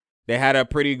they had a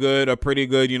pretty good,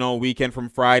 weekend from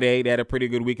Friday. They had a pretty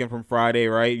good weekend from Friday,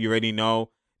 right? You already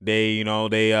know. They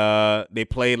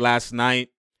played last night.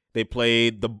 They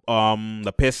played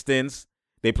the Pistons.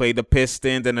 They played the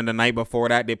Pistons, and then the night before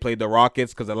that, they played the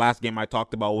Rockets, because the last game I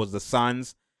talked about was the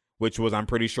Suns, which was, I'm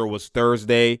pretty sure, was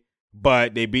Thursday.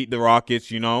 But they beat the Rockets,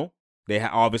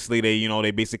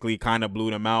 They basically kind of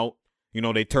blew them out.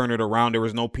 They turned it around. There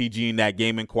was no PG in that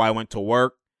game, and Kawhi went to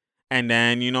work. And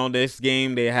then, this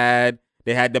game they had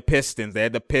the Pistons. They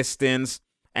had the Pistons,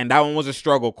 and that one was a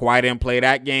struggle. Kawhi didn't play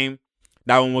that game.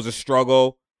 That one was a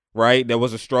struggle, right? There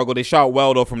was a struggle. They shot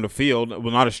well, though, from the field. It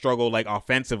was not a struggle, like,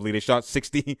 offensively. They shot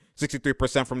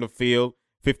 63% from the field,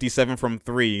 57 from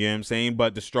 3, you know what I'm saying?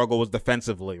 But the struggle was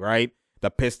defensively, right? The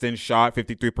Pistons shot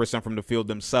 53% from the field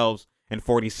themselves and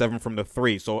 47 from the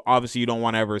 3. So, obviously, you don't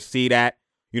want to ever see that.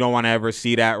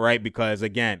 Right? Because,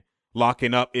 again,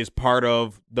 locking up is part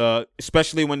of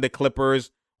especially when the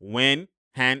Clippers win,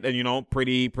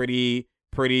 pretty,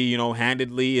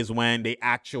 handedly, is when they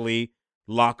actually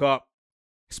lock up,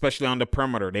 especially on the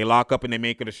perimeter. They lock up and they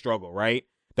make it a struggle, right?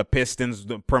 The Pistons,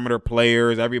 the perimeter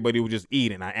players, everybody was just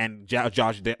eating. And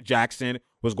Josh Jackson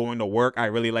was going to work. I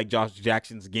really like Josh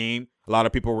Jackson's game. A lot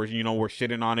of people were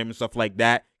shitting on him and stuff like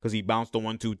that because he bounced the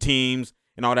 1-2 teams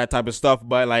and all that type of stuff.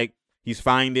 But, like, he's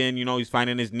finding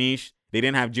his niche. They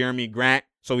didn't have Jeremy Grant,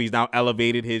 so he's now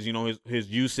elevated his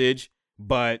usage.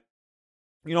 But,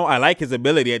 I like his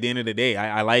ability at the end of the day.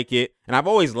 I like it. And I've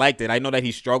always liked it. I know that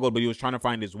he struggled, but he was trying to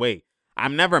find his way.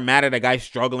 I'm never mad at a guy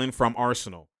struggling from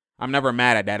Arsenal. I'm never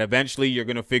mad at that. Eventually, you're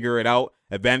going to figure it out.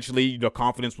 Eventually, the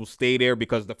confidence will stay there,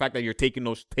 because the fact that you're taking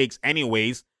those takes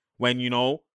anyways when,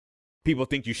 people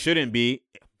think you shouldn't be,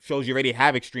 shows you already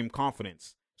have extreme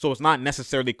confidence. So it's not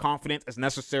necessarily confidence. It's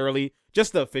necessarily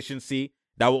just the efficiency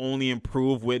that will only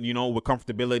improve with, with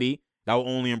comfortability. That will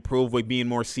only improve with being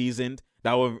more seasoned.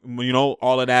 That will,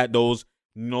 all of that, those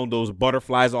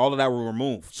butterflies, all of that will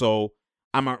remove. So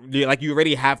like, you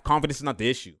already have confidence is not the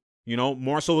issue.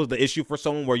 More so is the issue for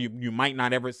someone where you might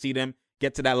not ever see them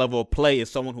get to that level of play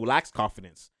is someone who lacks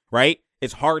confidence, right?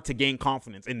 It's hard to gain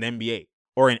confidence in the NBA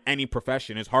or in any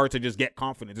profession. It's hard to just get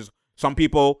confidence. Some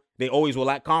people, they always will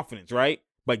lack confidence, right?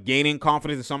 But gaining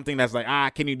confidence is something that's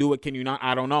like, can you do it? Can you not?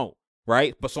 I don't know,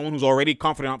 right? But someone who's already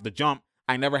confident off the jump,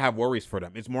 I never have worries for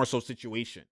them. It's more so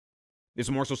situation.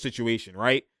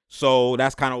 Right? So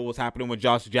that's kind of what was happening with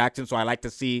Josh Jackson. So I like to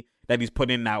see that he's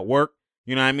putting in that work.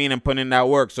 You know what I mean? And putting in that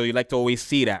work. So you like to always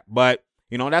see that. But,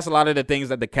 you know, that's a lot of the things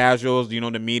that the casuals, you know,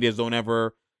 the medias don't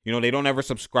ever, you know, they don't ever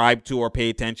subscribe to or pay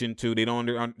attention to. They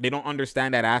don't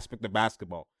understand that aspect of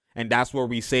basketball. And that's where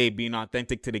we say being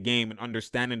authentic to the game and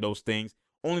understanding those things.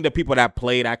 Only the people that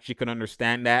played actually can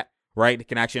understand that, right? They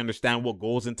can actually understand what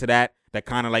goes into that. That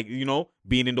kind of like, you know,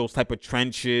 being in those type of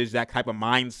trenches, that type of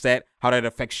mindset, how that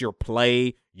affects your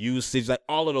play, usage, like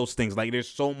all of those things. Like there's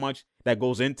so much that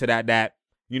goes into that,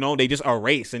 you know, they just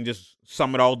erase and just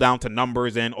sum it all down to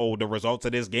numbers and, oh, the results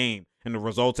of this game and the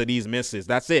results of these misses.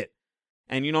 That's it.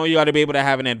 And, you know, you got to be able to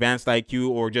have an advanced IQ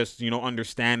or just, you know,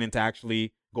 understanding to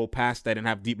actually go past that and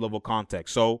have deep level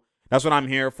context. So that's what I'm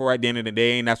here for at the end of the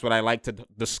day. And that's what I like to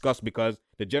discuss because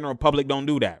the general public don't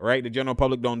do that, right? The general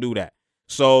public don't do that.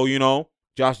 So, you know,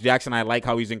 Josh Jackson, I like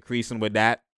how he's increasing with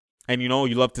that. And, you know,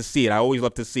 you love to see it. I always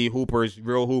love to see hoopers,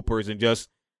 real hoopers, and just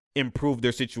improve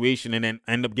their situation and then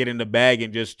end up getting the bag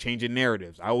and just changing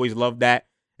narratives. I always love that.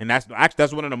 And that's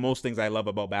one of the most things I love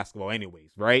about basketball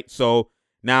anyways, right? So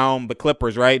now the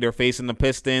Clippers, right? They're facing the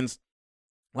Pistons.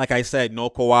 Like I said, no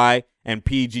Kawhi and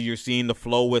PG. You're seeing the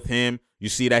flow with him. You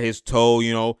see that his toe,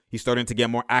 you know, he's starting to get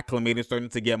more acclimated, starting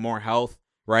to get more health,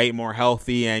 right? More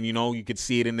healthy. And, you know, you could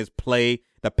see it in his play,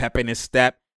 the pep in his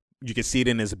step. You could see it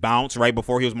in his bounce, right?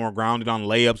 Before he was more grounded on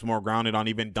layups, more grounded on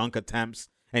even dunk attempts.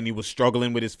 And he was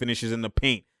struggling with his finishes in the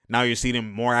paint. Now you're seeing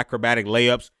him more acrobatic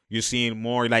layups. You're seeing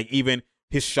more like even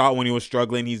his shot when he was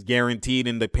struggling, he's guaranteed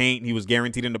in the paint. He was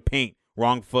guaranteed in the paint.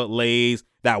 Wrong foot lays,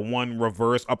 that one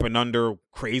reverse up and under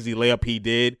crazy layup he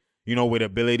did, you know, with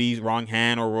abilities, wrong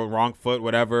hand or wrong foot,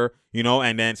 whatever, you know,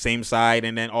 and then same side,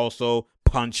 and then also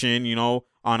punching, you know,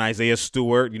 on Isaiah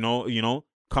Stewart, you know,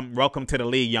 welcome to the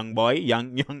league, young boy,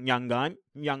 young gun,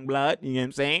 young blood, you know what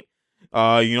I'm saying?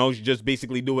 You know, just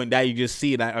basically doing that. You just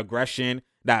see that aggression,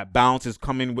 that bounce is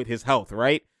coming with his health,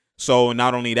 right? So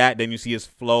not only that, then you see his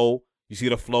flow. You see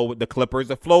the flow with the Clippers.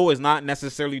 The flow is not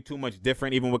necessarily too much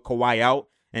different, even with Kawhi out.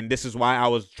 And this is why I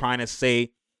was trying to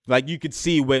say, like, you could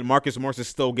see when Marcus Morris is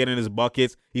still getting his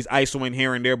buckets. He's ISOing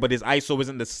here and there, but his ISO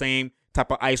isn't the same type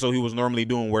of ISO he was normally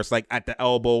doing, where it's like at the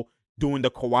elbow doing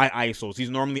the Kawhi ISOs. He's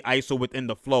normally ISO within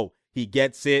the flow. He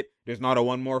gets it. There's not a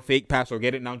one more fake pass or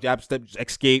get it now, jab step,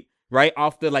 escape, right?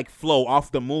 Off the like flow,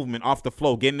 off the movement, off the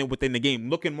flow, getting it within the game,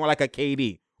 looking more like a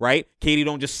KD. Right? KD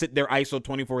don't just sit there ISO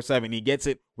 24/7. He gets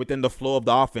it within the flow of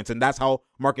the offense. And that's how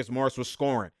Marcus Morris was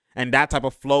scoring. And that type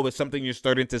of flow is something you're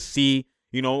starting to see,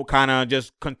 you know, kind of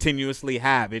just continuously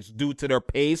have. It's due to their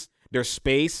pace, their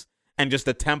space, and just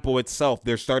the tempo itself.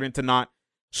 They're starting to not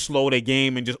slow the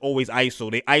game and just always ISO.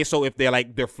 They ISO if they're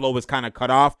like their flow is kind of cut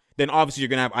off. Then obviously you're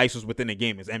going to have ISOs within the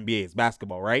game. It's NBA, it's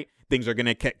basketball, right? Things are going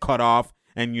to get cut off.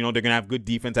 And, you know, they're going to have good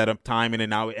defense at a time, and then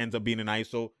now it ends up being an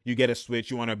ISO. You get a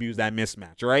switch. You want to abuse that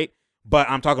mismatch, right? But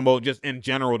I'm talking about just in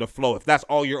general the flow. If that's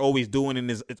all you're always doing and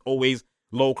it's always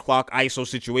low clock ISO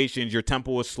situations, your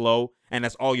tempo is slow, and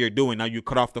that's all you're doing. Now you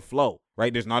cut off the flow,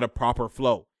 right? There's not a proper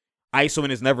flow.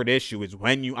 ISOing is never the issue. It's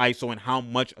when you ISO and how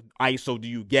much ISO do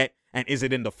you get, and is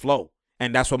it in the flow?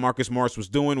 And that's what Marcus Morris was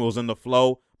doing, was in the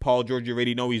flow. Paul George, you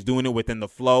already know he's doing it within the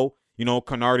flow. You know,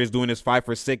 Kennard is doing his 5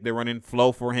 for 6. They're running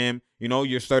flow for him. You know,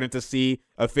 you're starting to see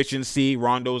efficiency.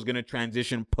 Rondo is going to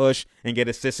transition, push, and get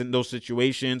assists in those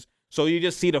situations. So you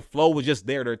just see the flow was just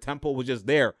there. Their tempo was just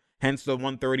there. Hence the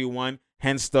 131.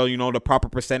 Hence the, you know, the proper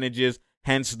percentages.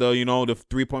 Hence the, you know, the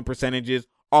 3-point percentages.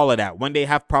 All of that. When they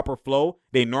have proper flow,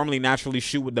 they normally naturally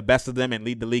shoot with the best of them and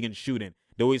lead the league in shooting.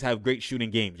 They always have great shooting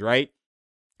games, right?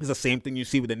 It's the same thing you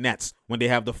see with the Nets. When they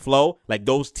have the flow, like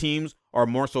those teams are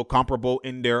more so comparable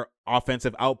in their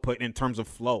offensive output in terms of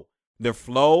flow. Their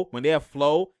flow, when they have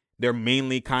flow, they're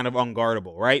mainly kind of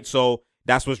unguardable, right? So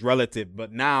that's what's relative.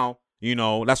 But now, you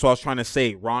know, that's what I was trying to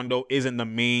say. Rondo isn't the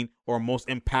main or most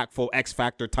impactful X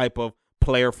factor type of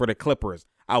player for the Clippers.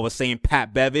 I was saying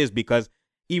Pat Bev is, because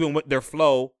even with their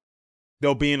flow,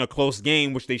 they'll be in a close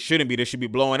game, which they shouldn't be. They should be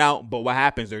blowing out. But what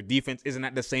happens? Their defense isn't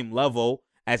at the same level,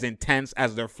 as intense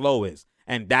as their flow is.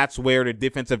 And that's where the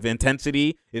defensive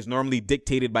intensity is normally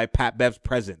dictated by Pat Bev's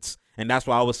presence. And that's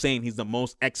why I was saying he's the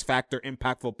most X factor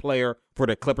impactful player for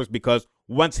the Clippers, because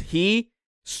once he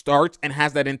starts and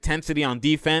has that intensity on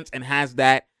defense and has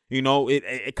that, you know,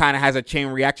 it kind of has a chain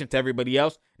reaction to everybody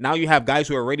else. Now you have guys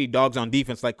who are already dogs on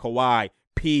defense like Kawhi,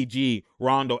 PG,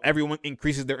 Rondo. Everyone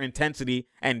increases their intensity,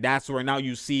 and that's where now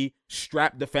you see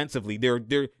strapped defensively.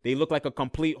 They look like a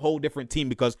complete whole different team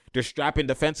because they're strapping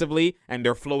defensively and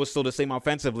their flow is still the same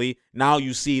offensively. Now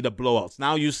you see the blowouts.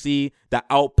 Now you see the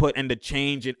output and the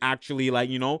change and actually, like,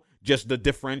 you know, just the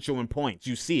differential in points.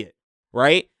 You see it,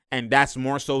 right? And that's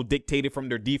more so dictated from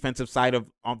their defensive side of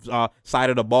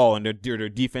the ball and their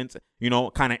defense,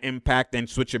 kind of impact and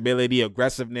switchability,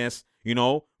 aggressiveness,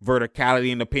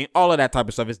 verticality in the paint, all of that type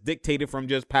of stuff. It's dictated from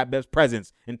just Pat Bev's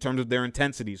presence in terms of their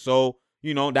intensity. So,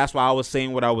 that's why I was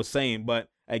saying what I was saying. But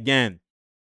again,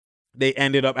 they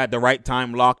ended up at the right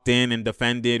time, locked in and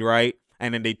defended, right?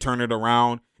 And then they turned it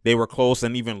around. They were close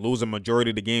and even lose a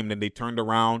majority of the game. Then they turned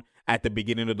around at the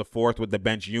beginning of the fourth with the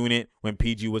bench unit when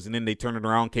PG wasn't in. They turned it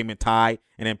around, came in tie,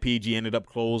 and then PG ended up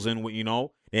closing with,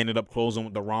 they ended up closing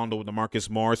with the Rondo, with the Marcus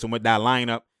Morris, and with that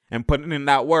lineup and putting in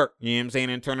that work, you know what I'm saying,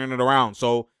 and turning it around.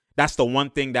 So that's the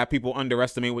one thing that people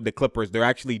underestimate with the Clippers. They're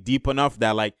actually deep enough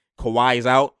that, like, Kawhi's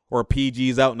out or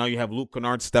PG's out. Now you have Luke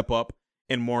Kennard step up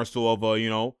in more so of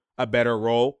a better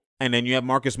role. And then you have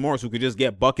Marcus Morris, who could just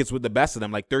get buckets with the best of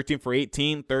them, like 13 for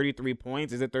 18, 33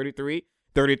 points. Is it 33?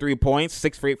 33 points,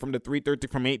 6 for 8 from the 3, 30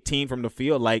 from 18 from the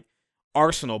field, like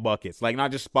Arsenal buckets, like not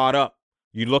just spot up.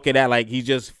 You look at that, like he's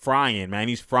just frying, man.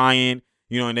 He's frying,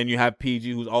 and then you have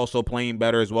PG, who's also playing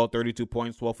better as well, 32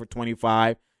 points, 12 for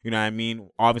 25. You know what I mean?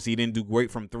 Obviously, he didn't do great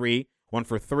from 3, 1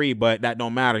 for 3, but that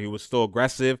don't matter. He was still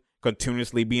aggressive,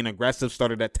 continuously being aggressive,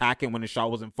 started attacking when the shot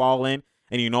wasn't falling.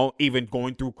 And, even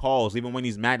going through calls, even when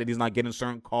he's mad that he's not getting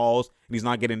certain calls, and he's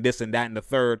not getting this and that in the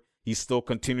third, he's still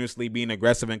continuously being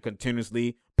aggressive and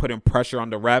continuously putting pressure on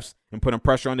the refs and putting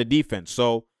pressure on the defense.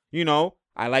 So,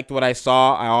 I liked what I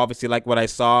saw. I obviously liked what I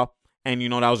saw. And,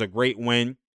 that was a great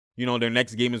win. Their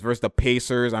next game is versus the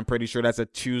Pacers. I'm pretty sure that's a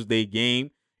Tuesday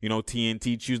game.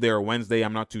 TNT Tuesday or Wednesday.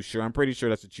 I'm not too sure. I'm pretty sure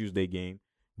that's a Tuesday game.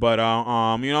 But,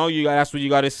 that's what you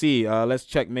got to see. Let's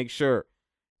check, make sure.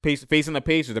 Facing the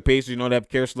Pacers. The Pacers, they have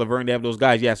Karis LeVert, they have those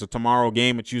guys. Yeah, so tomorrow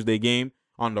game, a Tuesday game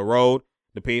on the road.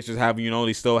 The Pacers have,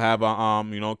 they still have,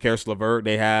 Karis LeVert.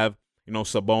 They have,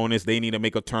 Sabonis. They need to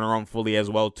make a turnaround fully as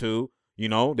well, too.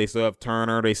 They still have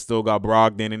Turner. They still got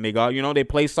Brogdon, and they got, they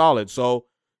play solid. So,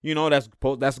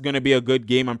 that's going to be a good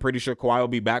game. I'm pretty sure Kawhi will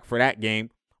be back for that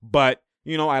game. But,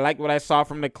 I like what I saw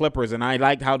from the Clippers, and I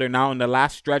like how they're now in the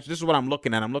last stretch. This is what I'm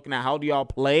looking at. I'm looking at how do y'all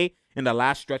play in the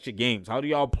last stretch of games? How do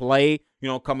y'all play,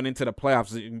 coming into the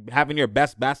playoffs? Having your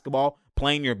best basketball,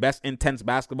 playing your best intense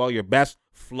basketball, your best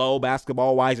flow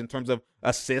basketball-wise in terms of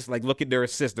assists. Like, look at their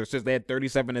assists. They had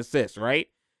 37 assists, right?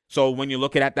 So when you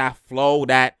look at that flow,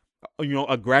 that,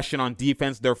 aggression on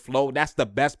defense, their flow, that's the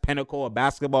best pinnacle of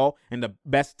basketball and the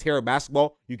best tier of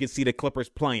basketball you can see the Clippers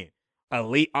playing.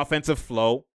 Elite offensive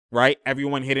flow, right?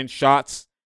 Everyone hitting shots.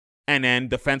 And then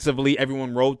defensively,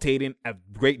 everyone rotating, a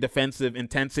great defensive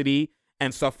intensity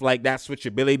and stuff like that.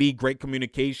 Switchability, great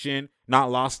communication,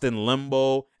 not lost in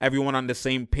limbo. Everyone on the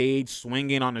same page,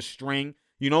 swinging on a string.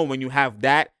 When you have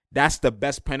that, that's the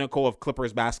best pinnacle of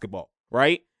Clippers basketball,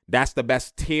 right? That's the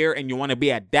best tier, and you want to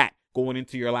be at that going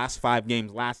into your last 5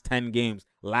 games, last 10 games,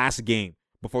 last game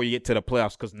before you get to the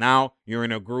playoffs. Because now you're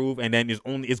in a groove, and then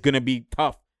it's going to be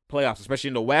tough playoffs, especially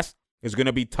in the West. It's going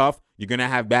to be tough. You're going to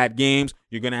have bad games.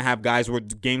 You're going to have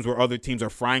games where other teams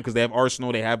are frying because they have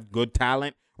Arsenal. They have good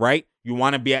talent, right? You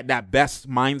want to be at that best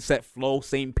mindset, flow,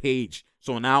 same page.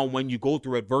 So now when you go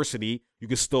through adversity, you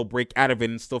can still break out of it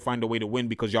and still find a way to win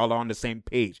because y'all are on the same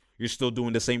page. You're still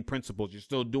doing the same principles. You're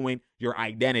still doing your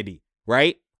identity,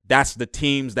 right? That's the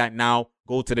teams that now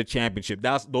go to the championship.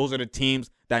 Those are the teams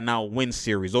that now win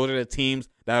series. Those are the teams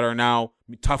that are now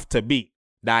tough to beat.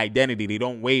 The identity, they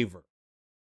don't waver.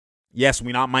 Yes,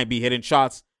 we might be hitting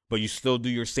shots, but you still do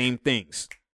your same things.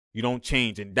 You don't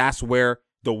change. And that's where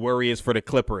the worry is for the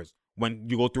Clippers. When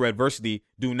you go through adversity,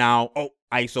 do now,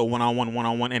 ISO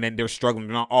one-on-one, and then they're struggling.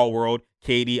 They're not all-world,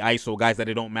 KD, ISO guys that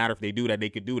it don't matter if they do that. They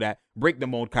could do that. Break the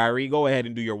mold, Kyrie. Go ahead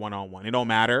and do your one-on-one. It don't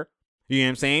matter. You know what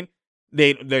I'm saying?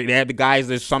 They have the guys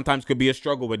that sometimes could be a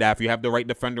struggle with that. If you have the right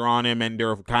defender on him and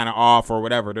they're kind of off or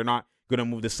whatever, they're not going to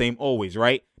move the same always,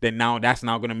 right? Then now that's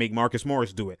now going to make Marcus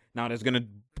Morris do it. Now that's going to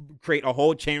create a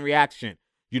whole chain reaction.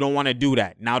 You don't want to do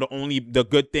that. Now the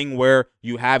good thing where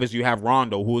you have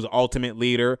Rondo, who is the ultimate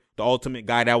leader, the ultimate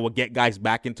guy that will get guys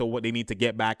back into what they need to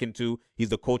get back into. He's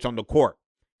the coach on the court.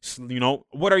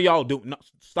 What are y'all doing? No,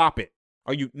 stop it.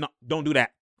 Don't do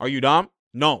that. Are you dumb?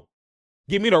 No.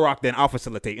 Give me the rock, then I'll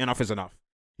facilitate. Enough is enough.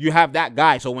 You have that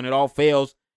guy, so when it all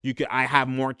fails, I have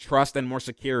more trust and more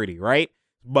security, right?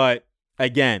 But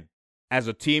again, as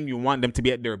a team, you want them to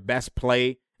be at their best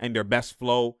play and their best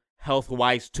flow,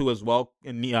 health-wise too as well.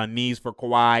 And knees for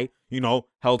Kawhi,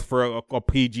 health for a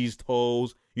PG's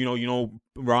toes.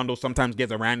 Rondo sometimes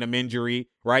gets a random injury,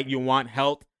 right? You want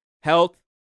health,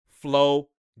 flow,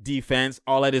 defense,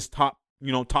 all at his top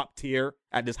tier,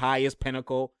 at this highest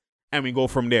pinnacle, and we go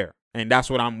from there. And that's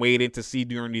what I'm waiting to see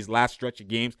during these last stretch of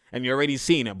games. And you're already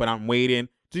seeing it, but I'm waiting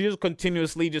just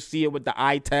continuously just see it with the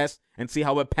eye test and see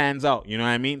how it pans out. You know what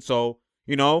I mean? So,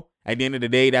 at the end of the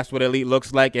day, that's what elite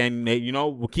looks like. And,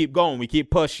 we'll keep going. We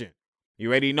keep pushing. You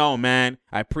already know, man.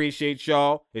 I appreciate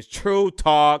y'all. It's True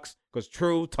Talks, because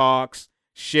True Talks.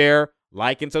 Share,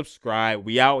 like, and subscribe.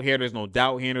 We out here. There's no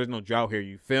doubt here. There's no drought here.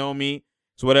 You feel me?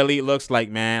 It's what elite looks like,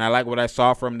 man. I like what I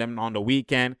saw from them on the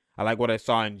weekend. I like what I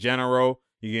saw in general.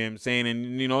 You get what I'm saying?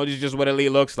 And, this is just what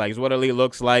elite looks like. It's what elite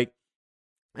looks like.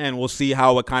 And we'll see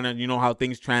how it kind of, how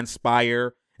things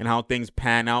transpire and how things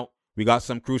pan out. We got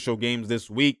some crucial games this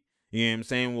week. You know what I'm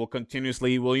saying? We'll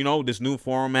continuously, this new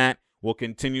format, we'll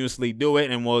continuously do it.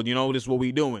 And this is what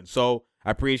we doing. So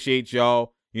I appreciate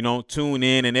y'all, tune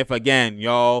in. And if, again,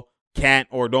 y'all can't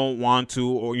or don't want to,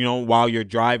 or, while you're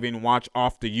driving, watch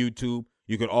off the YouTube,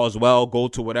 you could as well go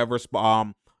to whatever, a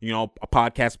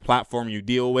podcast platform you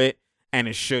deal with. And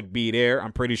it should be there.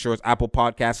 I'm pretty sure it's Apple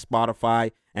Podcasts,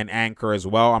 Spotify, and Anchor as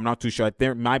well. I'm not too sure.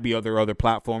 There might be other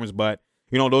platforms, but,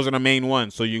 those are the main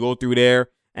ones. So you go through there,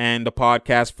 and the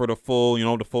podcast for the full,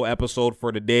 the full episode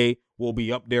for the day will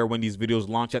be up there when these videos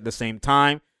launch at the same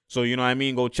time. So,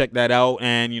 go check that out,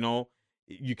 and,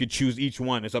 you could choose each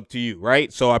one. It's up to you,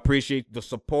 right? So I appreciate the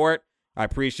support. I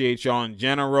appreciate y'all in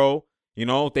general.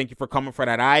 Thank you for coming for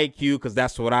that IQ, because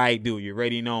that's what I do. You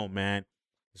already know, man.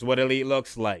 It's what elite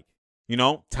looks like.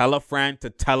 Tell a friend to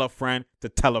tell a friend to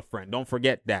tell a friend. Don't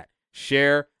forget that.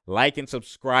 Share, like, and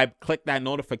subscribe. Click that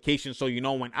notification so you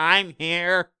know when I'm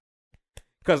here.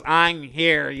 Because I'm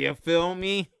here. You feel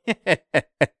me?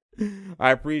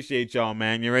 I appreciate y'all,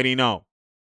 man. You already know.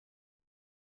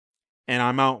 And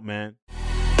I'm out, man.